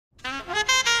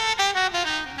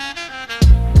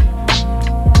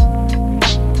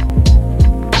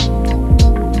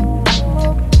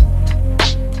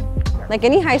like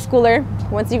any high schooler,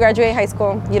 once you graduate high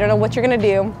school, you don't know what you're gonna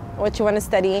do, what you want to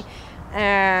study,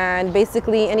 and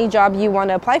basically any job you want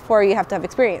to apply for, you have to have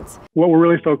experience. What we're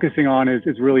really focusing on is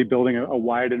really building a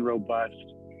wide and robust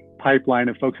pipeline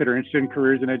of folks that are interested in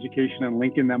careers in education and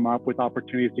linking them up with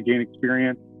opportunities to gain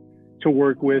experience, to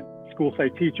work with school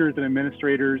site teachers and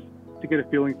administrators, to get a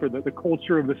feeling for the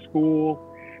culture of the school.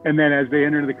 And then as they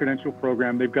enter into the credential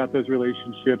program, they've got those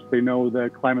relationships. They know the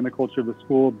climate and the culture of the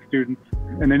school, the students,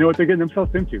 and they know what they're getting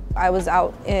themselves into. I was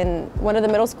out in one of the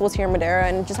middle schools here in Madera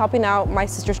and just helping out my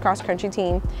sister's cross country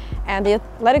team. And the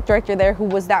athletic director there, who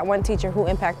was that one teacher who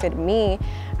impacted me,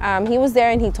 he was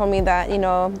there and he told me that,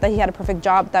 that he had a perfect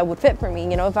job that would fit for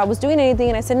me. If I was doing anything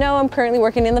and I said, no, I'm currently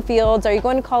working in the fields. Are you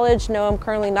going to college? No, I'm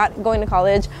currently not going to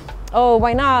college. Oh,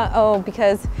 why not? Oh,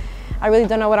 because I really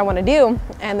don't know what I want to do.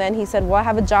 And then he said, well, I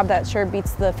have a job that sure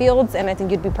beats the fields and I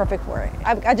think you'd be perfect for it.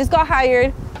 I just got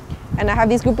hired and I have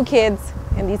these group of kids,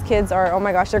 and these kids are, oh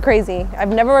my gosh, they're crazy. I've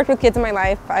never worked with kids in my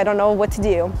life. I don't know what to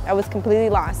do. I was completely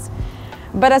lost.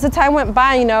 But as the time went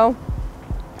by,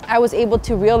 I was able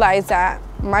to realize that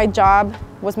my job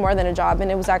was more than a job,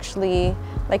 and it was actually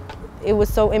it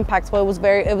was so impactful.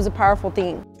 It was a powerful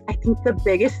thing. I think the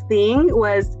biggest thing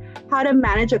was how to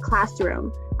manage a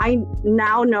classroom. I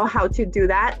now know how to do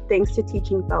that thanks to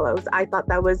Teaching Fellows. I thought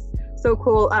that was so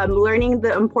cool, learning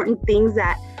the important things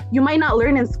that you might not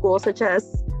learn in school, such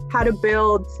as how to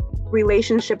build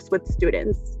relationships with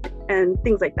students and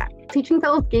things like that. Teaching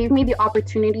Fellows gave me the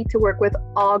opportunity to work with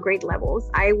all grade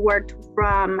levels. I worked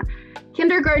from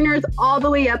kindergartners all the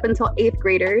way up until 8th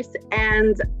graders.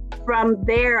 And from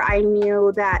there, I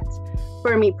knew that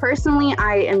for me personally,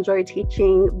 I enjoy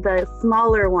teaching the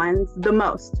smaller ones the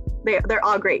most. They're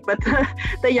all great, but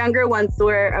the younger ones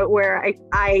were where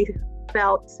I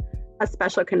felt a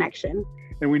special connection.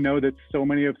 And we know that so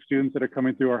many of students that are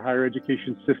coming through our higher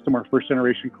education system are first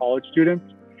generation college students.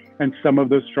 And some of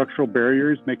those structural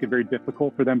barriers make it very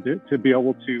difficult for them to be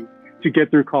able to get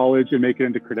through college and make it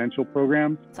into credential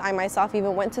programs. I myself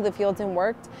even went to the fields and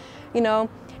worked, and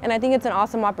I think it's an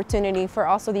awesome opportunity for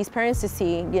also these parents to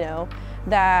see,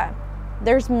 that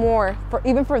there's more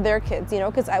even for their kids,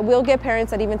 because I will get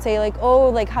parents that even say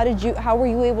how were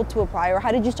you able to apply, or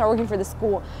how did you start working for the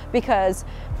school? Because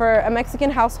for a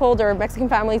Mexican household or a Mexican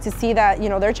family to see that,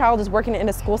 their child is working in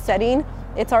a school setting,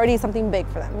 it's already something big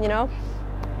for them,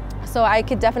 So I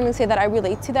could definitely say that I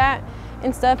relate to that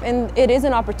and stuff, and it is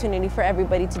an opportunity for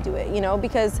everybody to do it,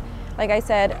 because like I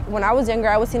said, when I was younger,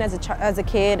 I was seen as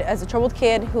a troubled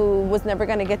kid who was never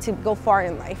going to get to go far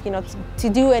in life, to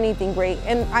do anything great.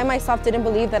 And I myself didn't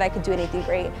believe that I could do anything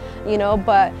great,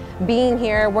 but being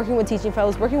here, working with Teaching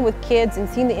Fellows, working with kids and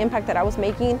seeing the impact that I was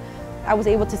making, I was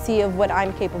able to see of what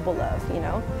I'm capable of,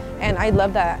 and I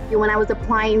love that. When I was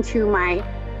applying to my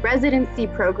residency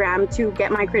program to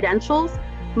get my credentials,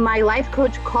 my life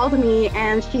coach called me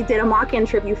and she did a mock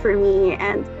interview for me,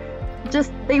 and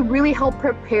they really helped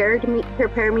prepare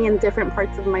me in different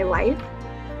parts of my life.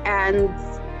 And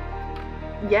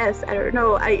yes, I don't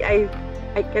know, I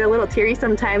get a little teary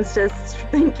sometimes just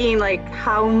thinking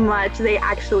how much they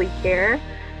actually care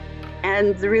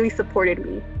and really supported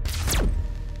me.